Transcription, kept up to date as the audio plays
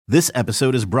This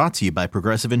episode is brought to you by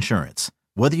Progressive Insurance.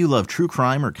 Whether you love true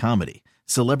crime or comedy,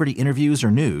 celebrity interviews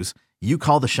or news, you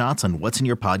call the shots on what's in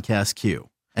your podcast queue.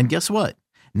 And guess what?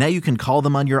 Now you can call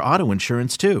them on your auto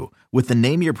insurance too with the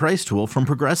Name Your Price tool from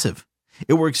Progressive.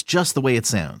 It works just the way it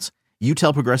sounds. You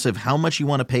tell Progressive how much you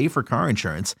want to pay for car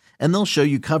insurance, and they'll show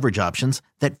you coverage options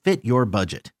that fit your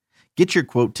budget. Get your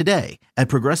quote today at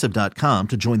Progressive.com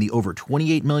to join the over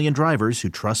 28 million drivers who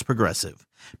trust Progressive.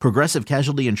 Progressive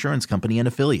Casualty Insurance Company and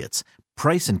Affiliates.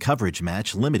 Price and coverage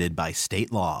match limited by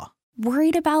state law.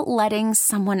 Worried about letting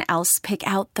someone else pick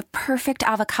out the perfect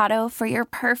avocado for your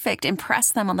perfect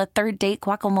impress them on the third date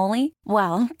guacamole?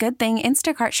 Well, good thing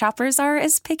Instacart shoppers are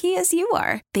as picky as you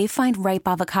are. They find ripe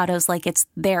avocados like it's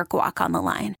their guac on the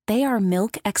line. They are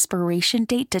milk expiration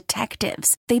date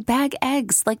detectives. They bag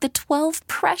eggs like the 12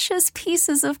 precious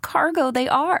pieces of cargo they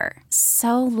are.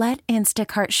 So let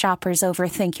Instacart shoppers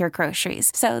overthink your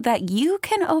groceries so that you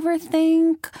can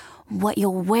overthink what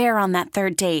you'll wear on that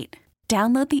third date.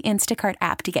 Download the Instacart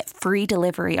app to get free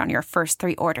delivery on your first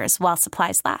 3 orders while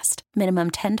supplies last.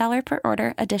 Minimum $10 per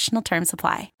order. Additional terms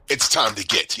apply. It's time to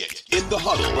get in the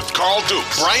huddle with Carl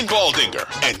Dukes, Brian Baldinger,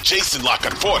 and Jason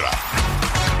LaConforta.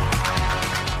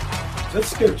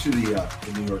 Let's go to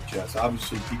the New York Jets.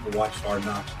 Obviously, people watch Hard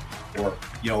Knocks, or,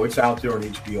 it's out there on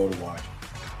HBO to watch.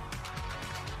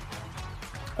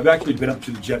 I've actually been up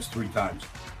to the Jets 3 times.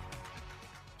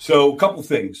 So, a couple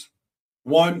things.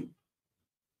 One,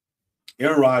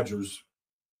 Aaron Rodgers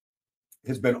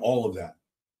has been all of that.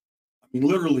 I mean,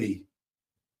 literally,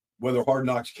 whether Hard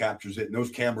Knocks captures it, and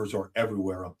those cameras are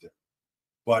everywhere up there.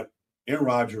 But Aaron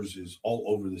Rodgers is all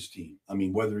over this team. I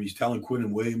mean, whether he's telling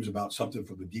Quinnen Williams about something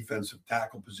from the defensive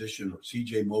tackle position, or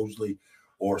C.J. Mosley,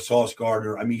 or Sauce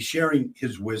Gardner, I mean, sharing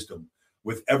his wisdom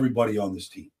with everybody on this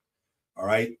team. All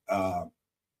right? I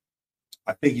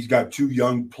think he's got 2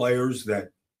 young players that,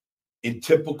 in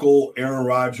typical Aaron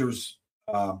Rodgers,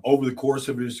 over the course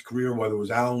of his career, whether it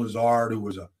was Alan Lazard, who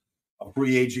was a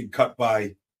free agent cut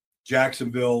by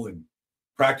Jacksonville and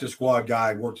practice squad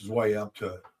guy, worked his way up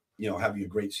to, having a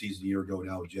great season a year ago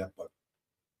now with Jet. But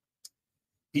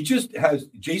he just has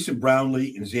Jason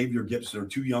Brownlee and Xavier Gibson are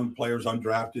 2 young players,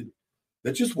 undrafted,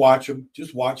 that just watch them.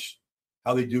 Just watch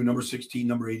how they do, number 16,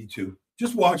 number 82.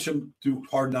 Just watch them do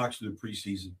Hard Knocks through the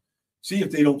preseason. See if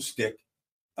they don't stick.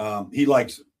 He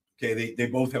likes them. Okay, they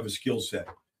both have a skill set.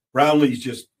 Brownlee's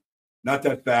just not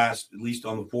that fast, at least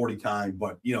on the 40 time,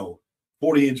 but,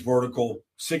 40-inch vertical,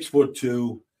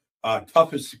 6'2",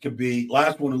 tough as it can be,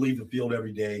 last one to leave the field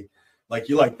every day. Like,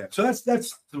 you like that. So that's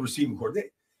the receiving core.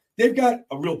 They've got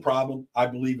a real problem, I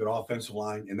believe, at offensive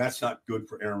line, and that's not good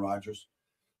for Aaron Rodgers.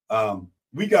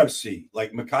 We got to see,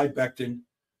 like Mekhi Becton,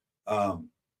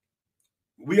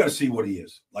 we got to see what he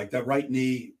is. Like that right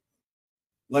knee,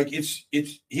 like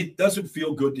it doesn't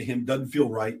feel good to him, doesn't feel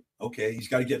right. Okay, he's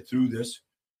got to get through this.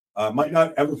 Might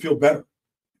not ever feel better.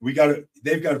 They've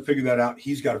got to figure that out.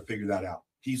 He's got to figure that out.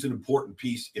 He's an important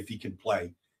piece if he can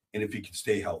play and if he can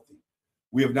stay healthy.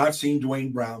 We have not seen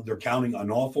Dwayne Brown. They're counting an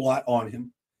awful lot on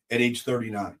him at age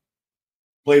 39.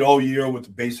 Played all year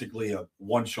with basically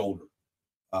one shoulder.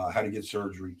 Had to get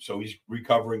surgery. So he's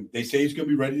recovering. They say he's going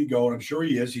to be ready to go, and I'm sure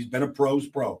he is. He's been a pro's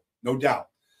pro, no doubt.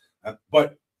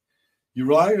 But you're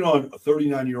relying on a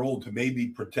 39-year-old to maybe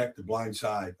protect the blind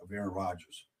side of Aaron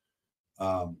Rodgers.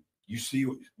 You see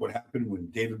what happened when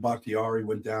David Bakhtiari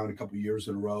went down a couple of years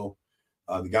in a row.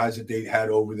 The guys that they had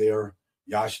over there,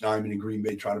 Josh Nijman in Green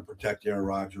Bay, trying to protect Aaron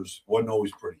Rodgers, wasn't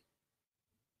always pretty.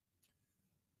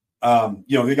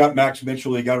 They got Max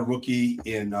Mitchell. They got a rookie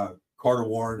in Carter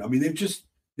Warren. I mean,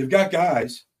 they've got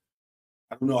guys.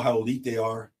 I don't know how elite they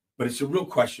are, but it's a real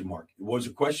question mark. It was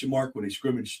a question mark when they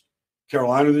scrimmaged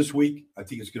Carolina this week. I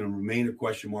think it's going to remain a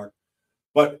question mark.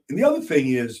 And the other thing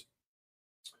is,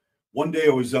 one day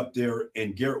I was up there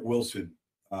and Garrett Wilson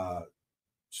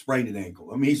sprained an ankle.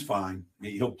 I mean, he's fine.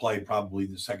 He'll play probably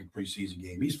the second preseason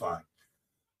game. He's fine.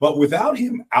 But without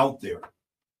him out there,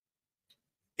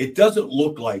 it doesn't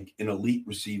look like an elite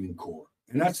receiving core.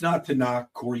 And that's not to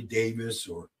knock Corey Davis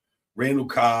or Randall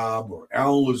Cobb or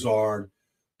Alan Lazard.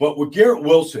 But with Garrett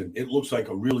Wilson, it looks like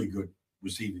a really good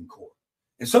receiving core.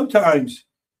 And sometimes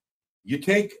you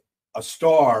take a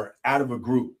star out of a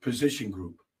position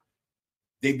group,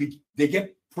 they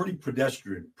get pretty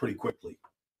pedestrian pretty quickly.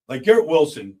 Like Garrett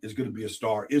Wilson is going to be is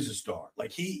a star.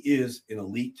 Like he is an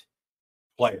elite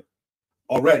player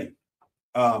already.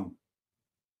 And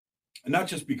not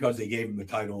just because they gave him the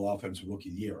title of Offensive Rookie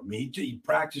of the Year. I mean, he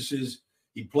practices,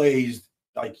 he plays,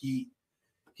 like he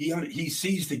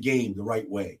sees the game the right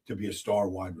way to be a star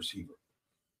wide receiver.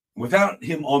 Without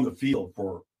him on the field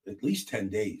for at least 10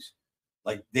 days,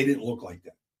 like they didn't look like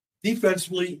that.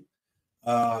 Defensively,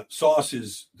 Sauce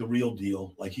is the real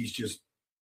deal. Like he's just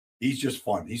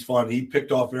fun. He's fun. He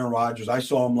picked off Aaron Rodgers. I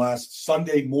saw him last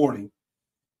Sunday morning,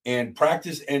 and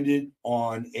practice ended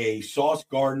on a Sauce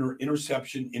Gardner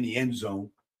interception in the end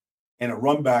zone and a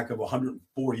run back of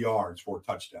 104 yards for a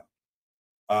touchdown.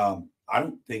 I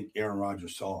don't think Aaron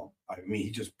Rodgers saw him. I mean,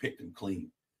 he just picked him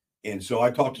clean. And so I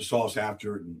talked to Sauce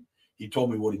after it, and he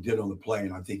told me what he did on the play,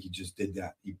 and I think he just did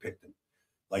that. He picked him.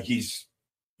 Like he's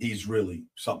really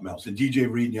something else. And DJ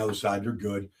Reed on the other side, they're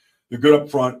good. They're good up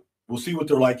front. We'll see what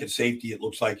they're like at safety. It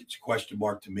looks like it's a question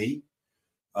mark to me,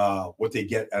 what they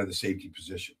get out of the safety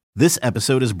position. This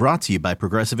episode is brought to you by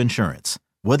Progressive Insurance.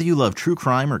 Whether you love true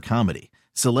crime or comedy,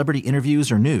 celebrity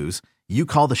interviews or news, you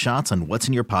call the shots on what's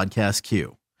in your podcast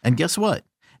queue. And guess what?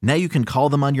 Now you can call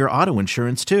them on your auto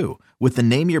insurance too with the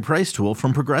Name Your Price tool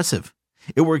from Progressive.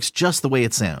 It works just the way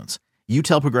it sounds. You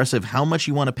tell Progressive how much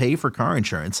you want to pay for car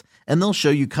insurance, and they'll show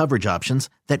you coverage options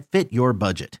that fit your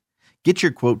budget. Get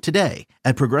your quote today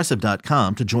at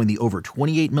Progressive.com to join the over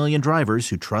 28 million drivers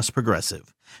who trust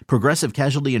Progressive. Progressive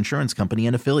Casualty Insurance Company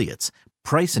and Affiliates.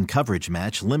 Price and coverage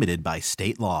match limited by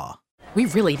state law. We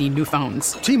really need new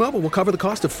phones. T-Mobile will cover the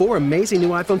cost of 4 amazing new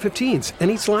iPhone 15s, and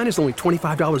each line is only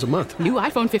 $25 a month. New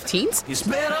iPhone 15s? It's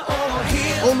better over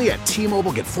here. Only at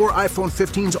T-Mobile, get 4 iPhone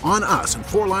 15s on us and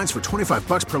 4 lines for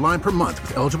 $25 per line per month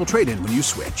with eligible trade-in when you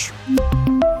switch.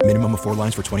 Minimum of 4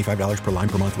 lines for $25 per line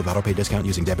per month with autopay discount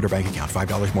using debit or bank account.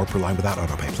 $5 more per line without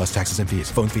autopay, plus taxes and fees.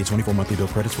 Phone fee at 24 monthly bill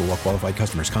credits for well-qualified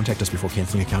customers. Contact us before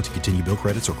canceling account to continue bill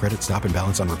credits or credit stop and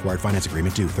balance on required finance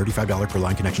agreement due. $35 per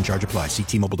line connection charge applies. See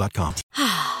T-Mobile.com.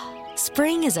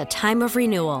 Spring is a time of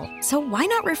renewal, so why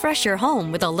not refresh your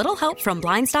home with a little help from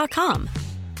Blinds.com?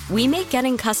 We make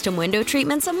getting custom window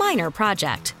treatments a minor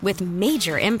project with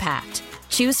major impact.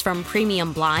 Choose from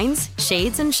premium blinds,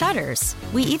 shades, and shutters.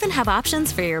 We even have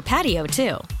options for your patio,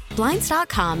 too.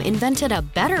 Blinds.com invented a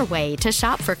better way to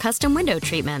shop for custom window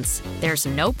treatments. There's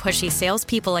no pushy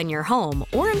salespeople in your home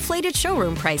or inflated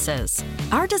showroom prices.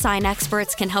 Our design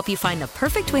experts can help you find the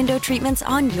perfect window treatments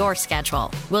on your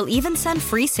schedule. We'll even send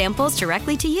free samples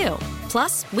directly to you.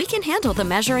 Plus, we can handle the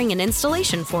measuring and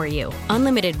installation for you.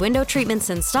 Unlimited window treatments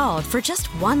installed for just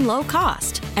one low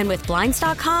cost. And with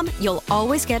Blinds.com, you'll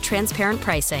always get transparent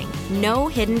pricing. No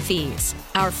hidden fees.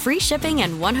 Our free shipping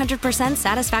and 100%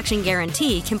 satisfaction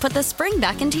guarantee can put the spring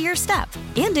back into your step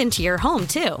and into your home,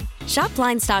 too. Shop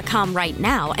Blinds.com right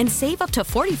now and save up to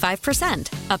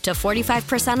 45%. Up to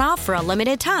 45% off for a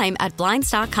limited time at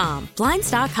Blinds.com.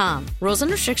 Blinds.com. Rules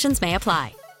and restrictions may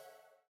apply.